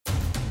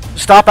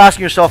Stop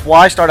asking yourself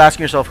why, start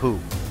asking yourself who.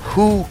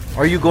 Who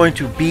are you going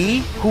to be?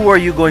 Who are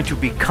you going to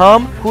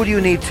become? Who do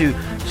you need to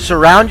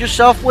surround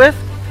yourself with?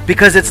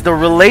 Because it's the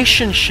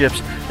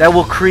relationships that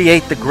will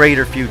create the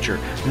greater future,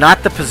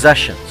 not the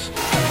possessions.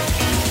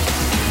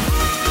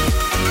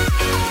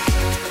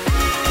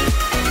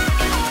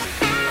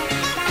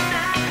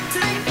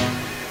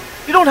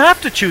 You don't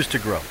have to choose to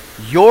grow.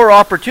 Your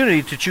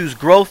opportunity to choose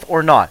growth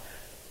or not.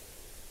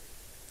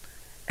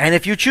 And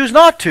if you choose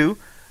not to,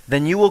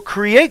 then you will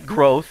create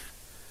growth,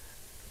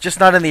 just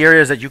not in the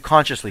areas that you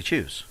consciously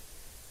choose.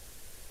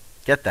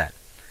 Get that?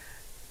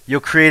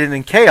 You'll create it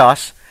in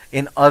chaos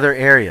in other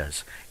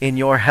areas, in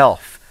your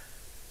health,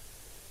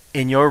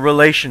 in your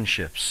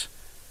relationships,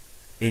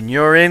 in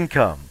your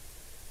income.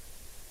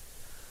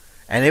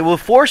 And it will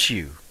force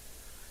you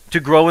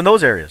to grow in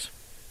those areas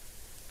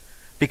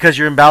because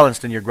you're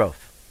imbalanced in your growth.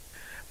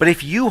 But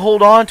if you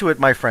hold on to it,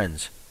 my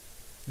friends,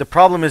 the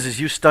problem is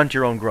you stunt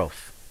your own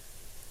growth.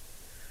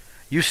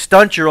 You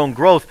stunt your own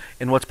growth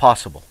in what's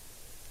possible.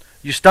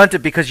 You stunt it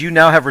because you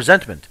now have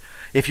resentment.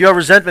 If you have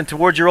resentment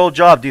towards your old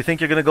job, do you think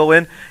you're going to go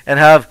in and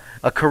have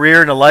a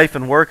career and a life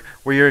and work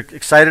where you're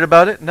excited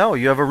about it? No,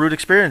 you have a root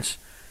experience.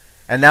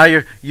 And now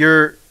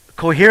your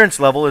coherence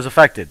level is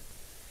affected.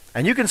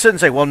 And you can sit and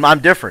say, well, I'm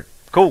different.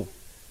 Cool.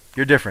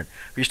 You're different.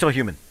 But you're still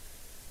human.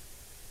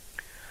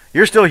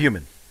 You're still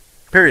human.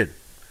 Period.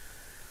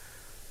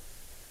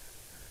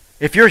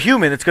 If you're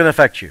human, it's going to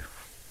affect you.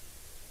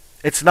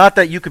 It's not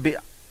that you could be...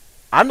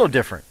 I'm no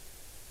different.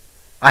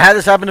 I had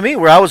this happen to me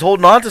where I was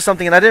holding on to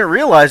something and I didn't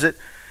realize it.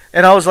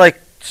 And I was like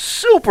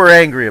super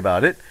angry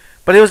about it.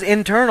 But it was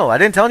internal. I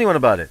didn't tell anyone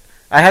about it.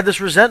 I had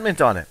this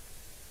resentment on it.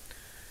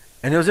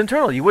 And it was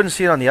internal. You wouldn't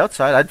see it on the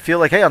outside. I'd feel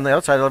like, hey, on the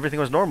outside everything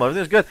was normal.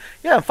 Everything was good.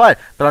 Yeah, I'm fine.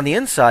 But on the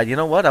inside, you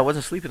know what? I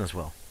wasn't sleeping as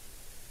well.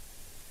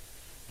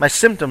 My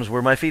symptoms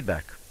were my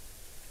feedback.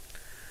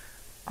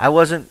 I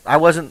wasn't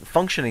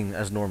functioning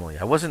as normally.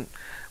 I wasn't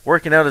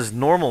working out as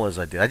normal as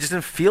I did. I just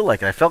didn't feel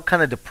like it. I felt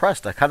kind of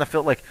depressed. I kind of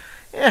felt like,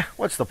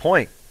 what's the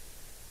point?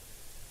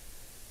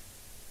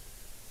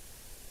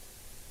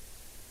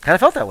 Kind of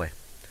felt that way.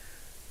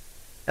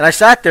 And I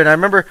sat there and I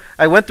remember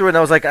I went through it and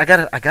I was like, I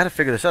gotta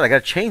figure this out. I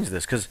gotta change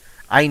this because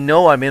I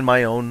know I'm in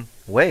my own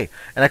way.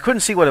 And I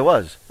couldn't see what it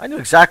was. I knew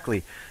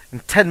exactly, in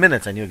 10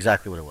 minutes I knew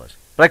exactly what it was.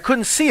 But I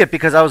couldn't see it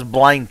because I was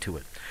blind to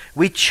it.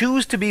 We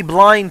choose to be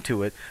blind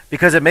to it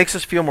because it makes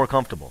us feel more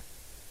comfortable.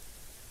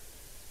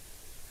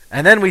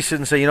 And then we sit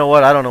and say, you know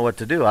what, I don't know what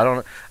to do. I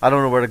don't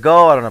know where to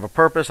go. I don't have a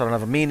purpose. I don't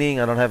have a meaning.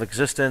 I don't have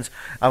existence.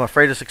 I'm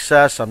afraid of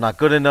success. I'm not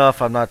good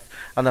enough. I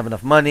don't have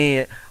enough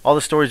money. All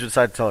the stories we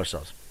decide to tell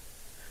ourselves.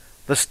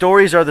 The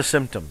stories are the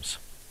symptoms.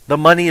 The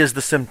money is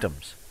the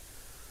symptoms.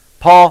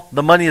 Paul,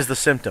 the money is the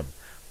symptom.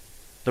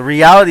 The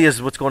reality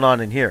is what's going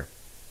on in here.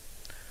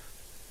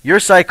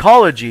 Your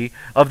psychology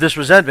of this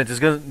resentment is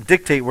going to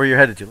dictate where you're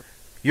headed to.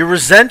 Your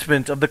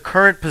resentment of the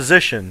current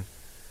position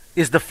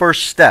is the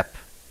first step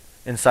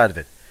inside of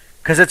it.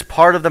 Because it's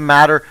part of the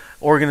matter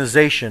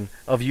organization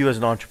of you as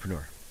an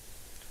entrepreneur.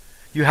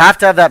 You have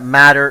to have that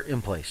matter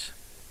in place.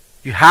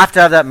 You have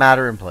to have that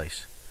matter in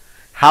place.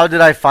 How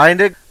did I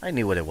find it? I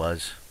knew what it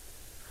was.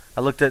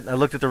 I looked at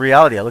the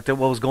reality. I looked at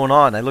what was going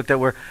on. I looked at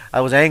where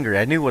I was angry.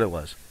 I knew what it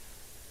was.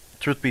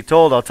 Truth be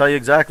told, I'll tell you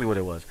exactly what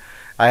it was.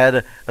 I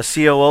had a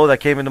COO that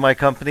came into my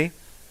company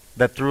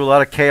that threw a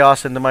lot of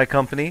chaos into my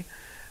company.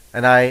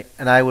 And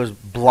I was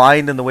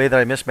blind in the way that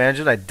I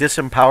mismanaged it. I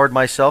disempowered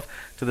myself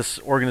to this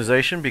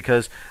organization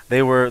because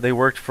they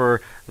worked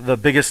for the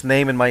biggest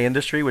name in my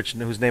industry,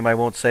 whose name I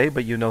won't say,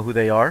 but you know who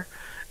they are.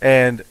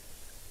 And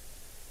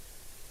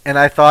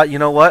I thought, you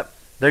know what?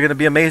 They're going to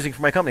be amazing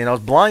for my company. And I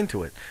was blind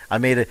to it. I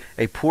made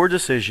a poor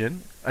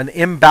decision, an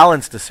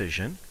imbalanced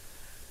decision,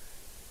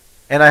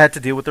 and I had to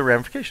deal with the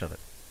ramification of it.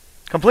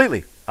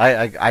 Completely.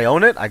 I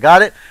own it, I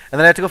got it, and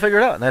then I had to go figure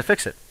it out, and I had to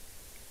fix it.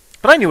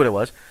 But I knew what it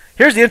was.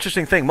 Here's the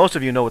interesting thing. Most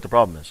of you know what the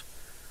problem is.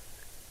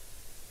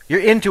 Your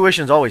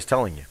intuition's always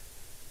telling you.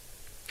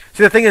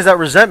 See, the thing is that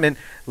resentment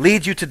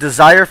leads you to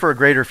desire for a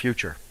greater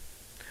future.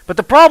 But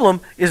the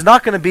problem is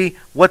not going to be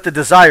what the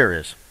desire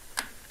is.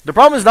 The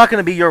problem is not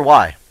going to be your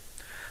why.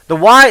 The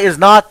why is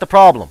not the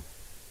problem.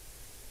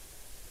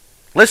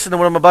 Listen to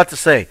what I'm about to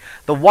say.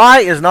 The why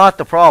is not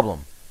the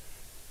problem.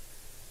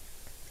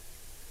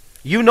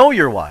 You know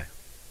your why.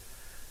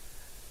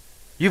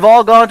 You've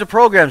all gone to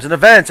programs and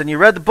events and you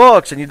read the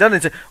books and you've done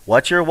it.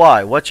 What's your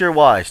why? What's your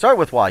why? Start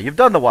with why. You've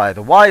done the why.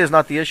 The why is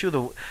not the issue.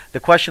 The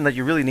question that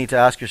you really need to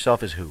ask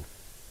yourself is who.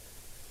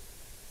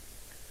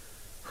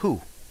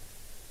 Who?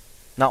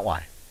 Not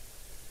why.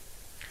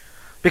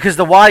 Because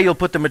the why, you'll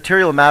put the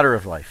material matter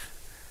of life.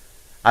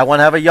 I want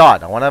to have a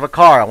yacht. I want to have a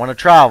car. I want to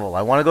travel.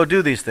 I want to go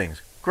do these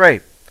things.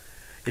 Great.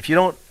 If you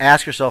don't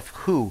ask yourself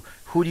who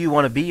do you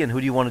want to be and who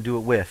do you want to do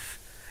it with,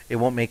 it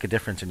won't make a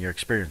difference in your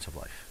experience of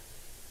life.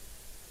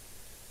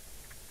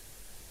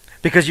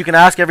 Because you can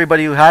ask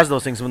everybody who has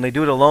those things, when they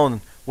do it alone,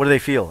 what do they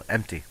feel?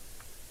 Empty.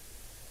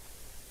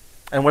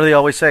 And what do they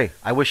always say?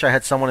 I wish I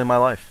had someone in my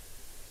life.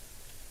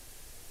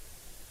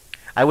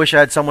 I wish I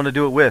had someone to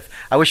do it with.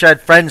 I wish I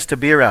had friends to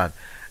be around.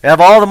 I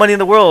have all the money in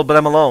the world, but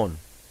I'm alone.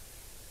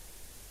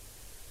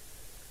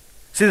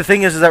 See, the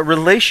thing is that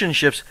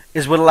relationships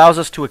is what allows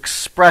us to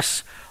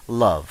express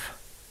love.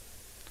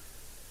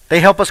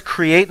 They help us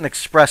create and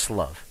express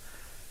love.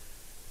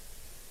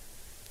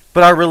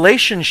 But our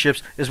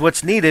relationships is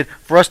what's needed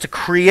for us to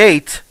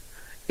create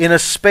in a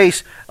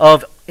space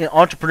of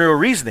entrepreneurial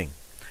reasoning.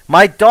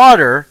 My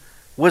daughter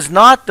was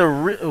not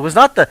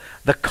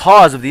the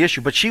cause of the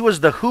issue, but she was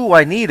the who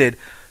I needed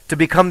to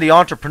become the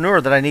entrepreneur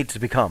that I needed to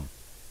become.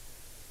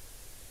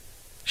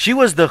 She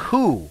was the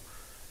who,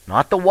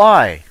 not the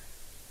why.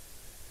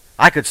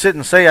 I could sit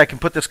and say I can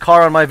put this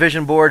car on my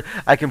vision board,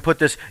 I can put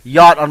this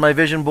yacht on my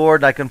vision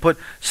board, I can put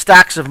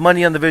stacks of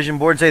money on the vision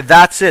board and say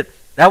that's it.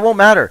 That won't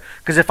matter.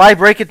 Because if I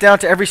break it down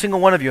to every single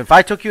one of you, if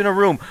I took you in a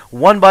room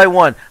one by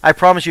one, I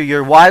promise you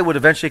your why would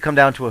eventually come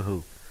down to a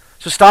who.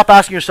 So stop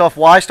asking yourself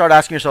why, start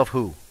asking yourself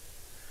who.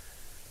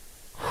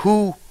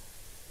 Who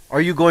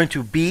are you going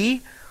to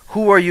be?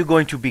 Who are you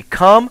going to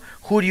become?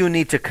 Who do you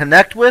need to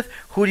connect with?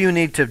 Who do you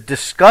need to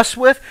discuss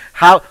with?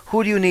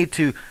 Who do you need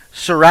to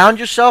surround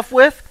yourself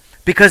with?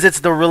 Because it's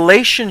the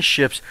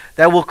relationships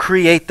that will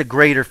create the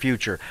greater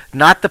future,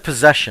 not the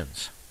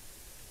possessions.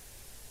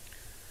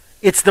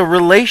 It's the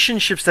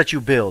relationships that you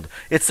build.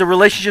 It's the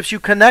relationships you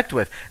connect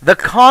with. The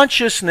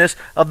consciousness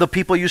of the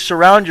people you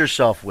surround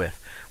yourself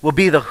with will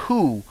be the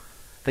who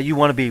that you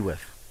want to be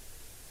with.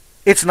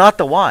 It's not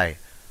the why.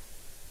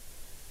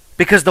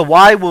 Because the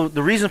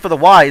reason for the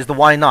why is the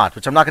why not,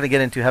 which I'm not going to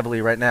get into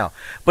heavily right now.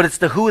 But it's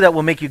the who that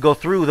will make you go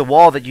through the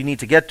wall that you need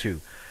to get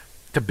to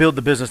build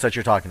the business that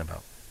you're talking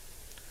about.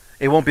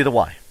 It won't be the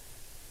why.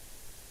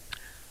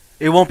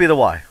 It won't be the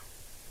why.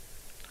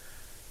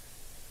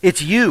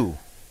 It's you.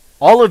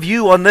 All of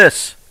you on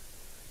this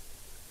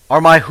are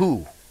my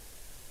who.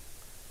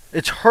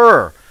 It's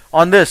her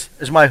on this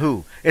is my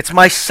who. It's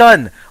my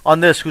son on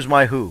this who's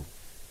my who.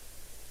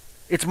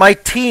 It's my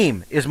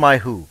team is my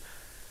who.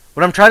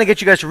 What I'm trying to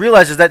get you guys to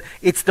realize is that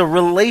it's the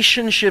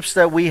relationships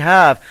that we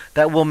have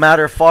that will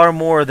matter far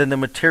more than the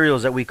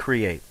materials that we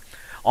create.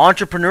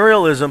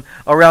 Entrepreneurialism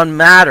around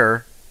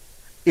matter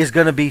is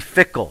going to be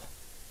fickle.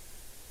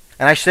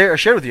 And I share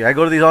with you, I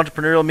go to these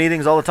entrepreneurial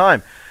meetings all the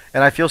time,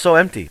 and I feel so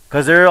empty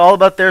because they're all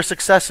about their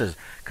successes,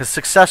 because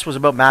success was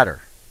about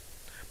matter.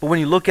 But when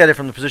you look at it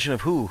from the position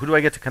of who do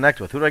I get to connect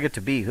with? Who do I get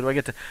to be? Who do I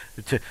get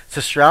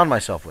to surround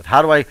myself with?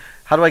 How do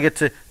I get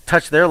to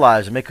touch their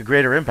lives and make a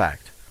greater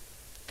impact?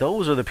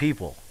 Those are the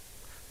people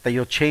that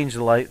you'll change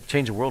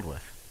the world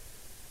with.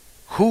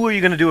 Who are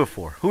you going to do it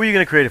for? Who are you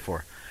going to create it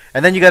for?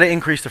 And then you got to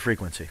increase the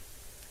frequency.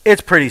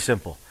 It's pretty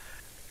simple.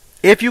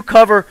 If you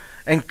cover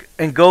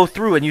and go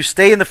through and you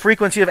stay in the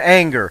frequency of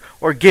anger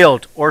or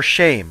guilt or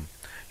shame,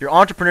 your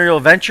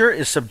entrepreneurial venture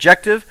is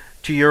subjective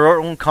to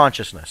your own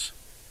consciousness.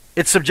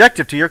 It's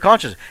subjective to your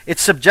consciousness.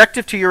 It's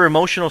subjective to your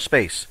emotional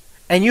space.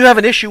 And you have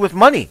an issue with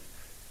money.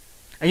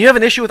 And you have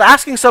an issue with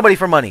asking somebody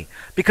for money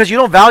because you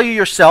don't value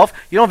yourself,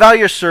 you don't value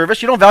your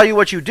service, you don't value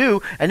what you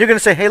do, and you're going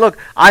to say, hey, look,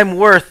 I'm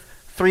worth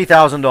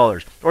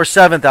 $3,000 or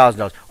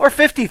 $7,000 or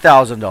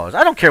 $50,000.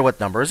 I don't care what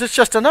number it is, it's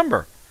just a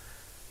number.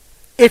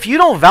 If you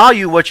don't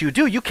value what you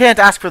do, you can't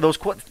ask for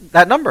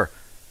that number.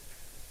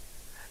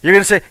 You're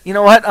going to say, you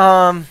know what,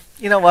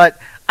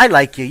 I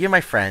like you, you're my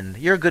friend,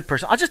 you're a good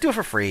person, I'll just do it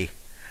for free.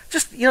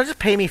 Just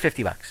pay me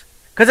 $50.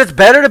 Because it's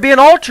better to be an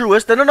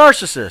altruist than a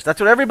narcissist. That's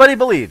what everybody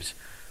believes.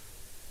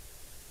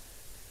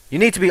 You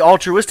need to be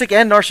altruistic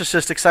and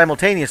narcissistic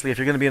simultaneously if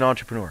you're going to be an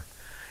entrepreneur.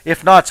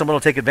 If not, someone will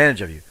take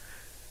advantage of you.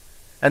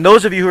 And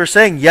those of you who are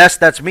saying, yes,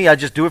 that's me, I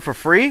just do it for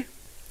free,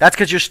 that's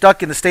because you're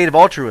stuck in the state of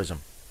altruism.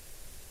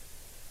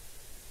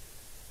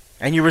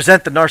 And you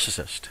resent the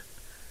narcissist.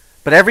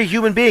 But every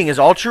human being is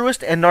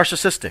altruist and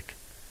narcissistic.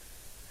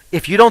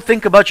 If you don't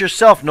think about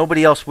yourself,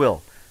 nobody else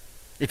will.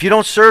 If you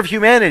don't serve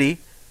humanity,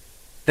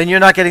 then you're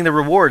not getting the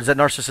rewards that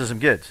narcissism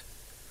gives.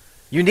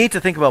 You need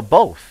to think about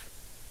both.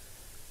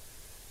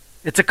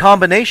 It's a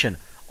combination.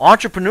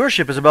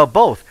 Entrepreneurship is about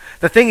both.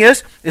 The thing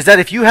is that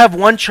if you have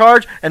one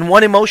charge and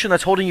one emotion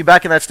that's holding you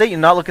back in that state, you're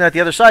not looking at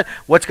the other side,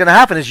 what's going to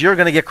happen is you're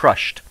going to get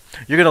crushed.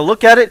 You're going to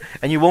look at it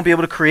and you won't be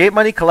able to create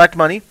money, collect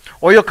money,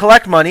 or you'll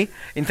collect money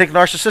and think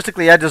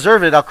narcissistically, I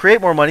deserve it, I'll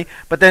create more money,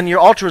 but then your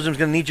altruism is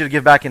going to need you to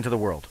give back into the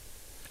world.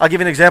 I'll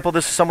give you an example.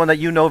 This is someone that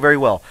you know very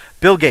well.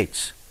 Bill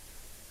Gates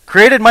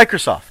created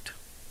Microsoft.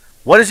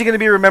 What is he going to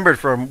be remembered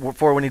for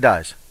when he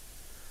dies?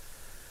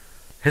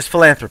 His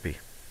philanthropy.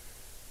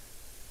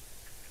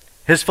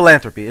 His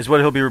philanthropy is what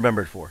he'll be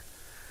remembered for.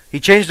 He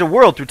changed the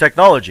world through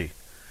technology.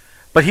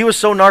 But he was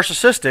so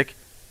narcissistic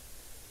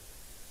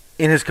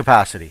in his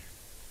capacity.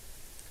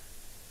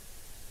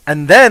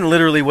 And then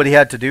literally what he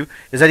had to do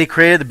is that he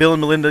created the Bill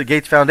and Melinda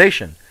Gates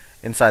Foundation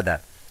inside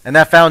that. And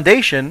that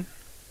foundation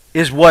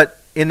is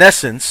what, in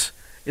essence,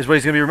 is what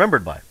he's going to be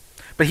remembered by.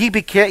 But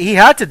he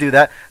had to do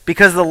that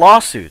because of the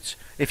lawsuits.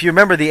 If you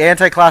remember the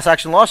anti-class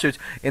action lawsuits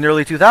in the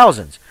early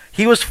 2000s.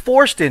 He was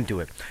forced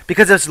into it.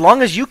 Because as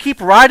long as you keep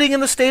riding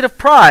in the state of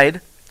pride,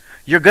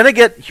 you're going to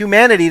get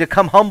humanity to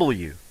come humble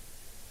you.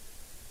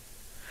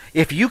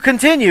 If you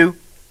continue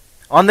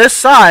on this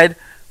side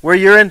where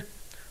you're in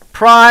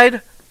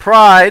pride,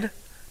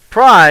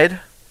 pride,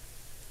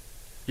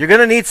 you're going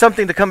to need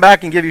something to come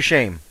back and give you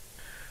shame.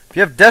 If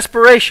you have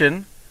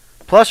desperation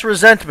plus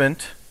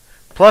resentment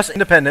plus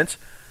independence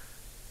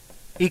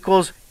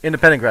equals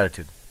independent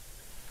gratitude.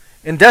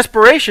 In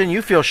desperation,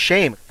 you feel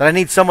shame that I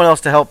need someone else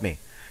to help me.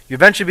 You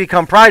eventually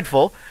become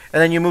prideful,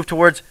 and then you move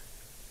towards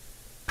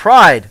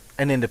pride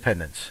and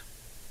independence.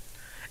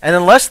 And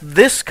unless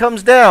this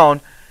comes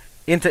down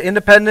into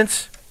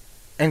independence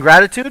and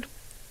gratitude,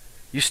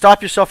 you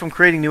stop yourself from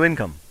creating new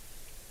income.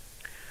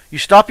 You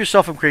stop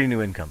yourself from creating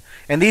new income.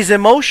 And these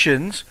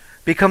emotions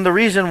become the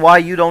reason why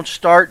you don't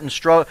start and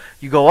struggle.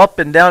 You go up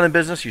and down in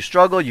business, you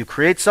struggle, you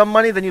create some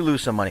money, then you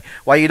lose some money.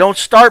 Why you don't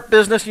start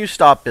business and you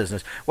stop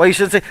business. Why you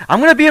should say, I'm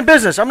going to be in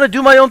business, I'm going to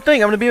do my own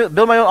thing, I'm going to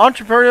build my own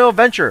entrepreneurial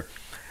venture.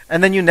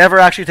 And then you never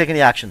actually take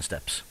any action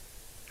steps.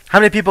 How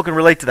many people can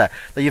relate to that?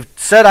 That you've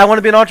said, I want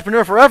to be an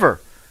entrepreneur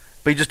forever,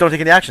 but you just don't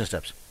take any action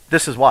steps.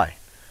 This is why.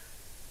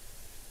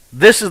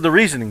 This is the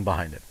reasoning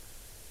behind it.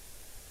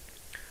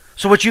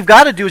 So what you've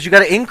got to do is you've got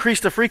to increase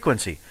the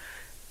frequency.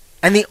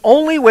 And the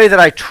only way that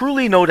I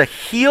truly know to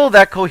heal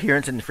that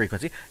coherence in the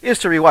frequency is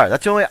to rewire.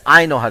 That's the only way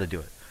I know how to do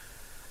it.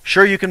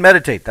 Sure, you can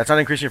meditate. That's not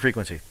increasing your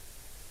frequency.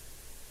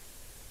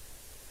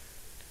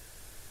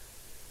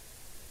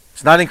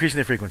 It's not increasing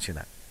the frequency in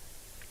that.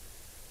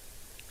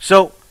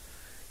 So,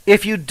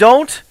 if you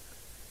don't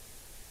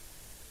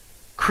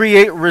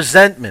create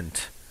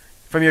resentment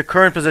from your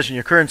current position,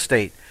 your current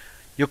state,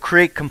 you'll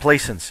create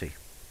complacency.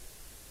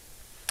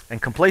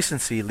 And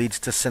complacency leads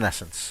to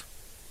senescence.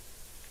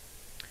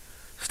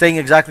 Staying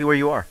exactly where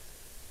you are.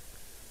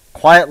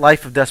 Quiet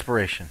life of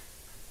desperation.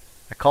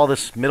 I call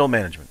this middle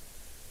management.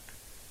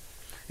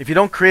 If you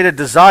don't create a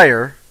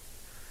desire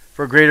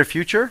for a greater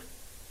future,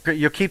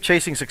 you'll keep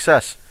chasing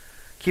success.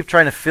 Keep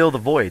trying to fill the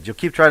void. You'll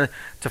keep trying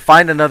to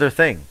find another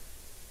thing.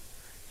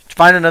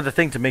 Find another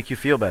thing to make you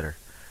feel better.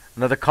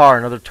 Another car,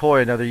 another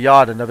toy, another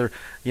yacht, another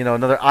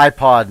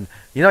iPod.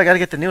 I got to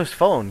get the newest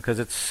phone because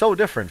it's so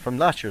different from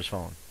last year's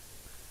phone.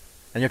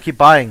 And you'll keep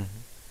buying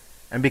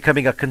and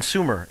becoming a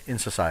consumer in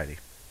society.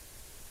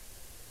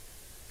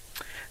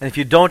 And if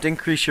you don't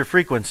increase your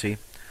frequency,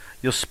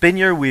 you'll spin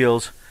your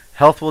wheels,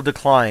 health will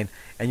decline,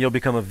 and you'll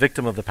become a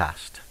victim of the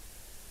past.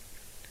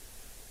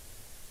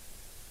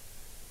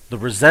 The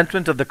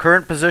resentment of the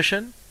current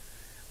position,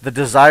 the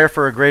desire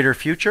for a greater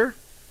future,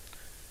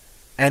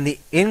 and the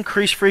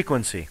increased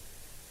frequency.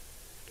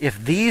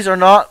 If these are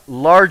not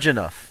large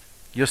enough,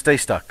 you'll stay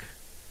stuck.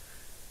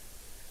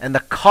 And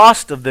the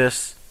cost of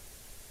this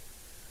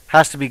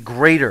has to be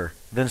greater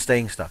than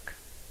staying stuck.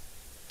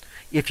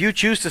 If you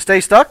choose to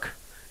stay stuck,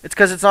 it's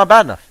because it's not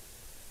bad enough.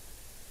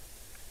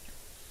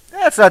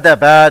 It's not that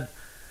bad.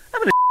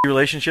 I'm in a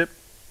relationship.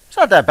 It's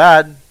not that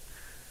bad.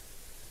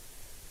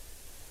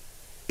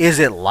 Is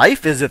it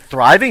life? Is it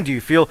thriving? Do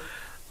you feel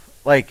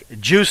like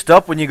juiced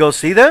up when you go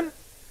see them?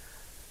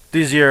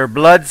 Does your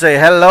blood say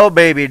hello,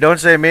 baby? Don't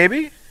say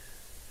maybe?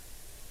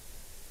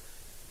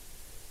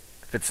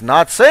 If it's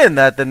not saying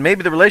that, then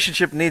maybe the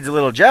relationship needs a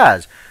little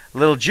jazz, a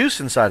little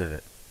juice inside of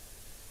it.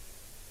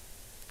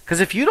 Because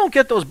if you don't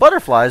get those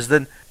butterflies,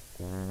 then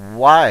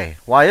why?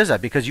 Why is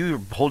that? Because you're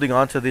holding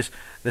on to this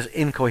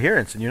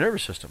incoherence in your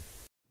nervous system.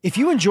 If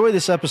you enjoy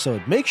this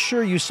episode, make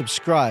sure you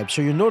subscribe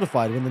so you're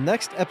notified when the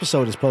next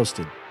episode is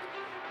posted.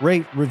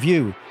 Rate,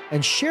 review,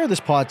 and share this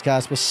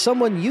podcast with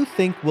someone you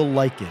think will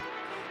like it.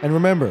 And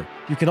remember,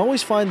 you can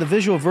always find the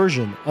visual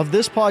version of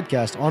this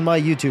podcast on my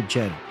YouTube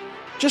channel.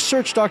 Just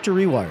search Dr.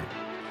 Rewired.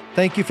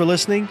 Thank you for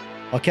listening.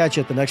 I'll catch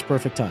you at the next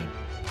perfect time.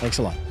 Thanks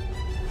a lot.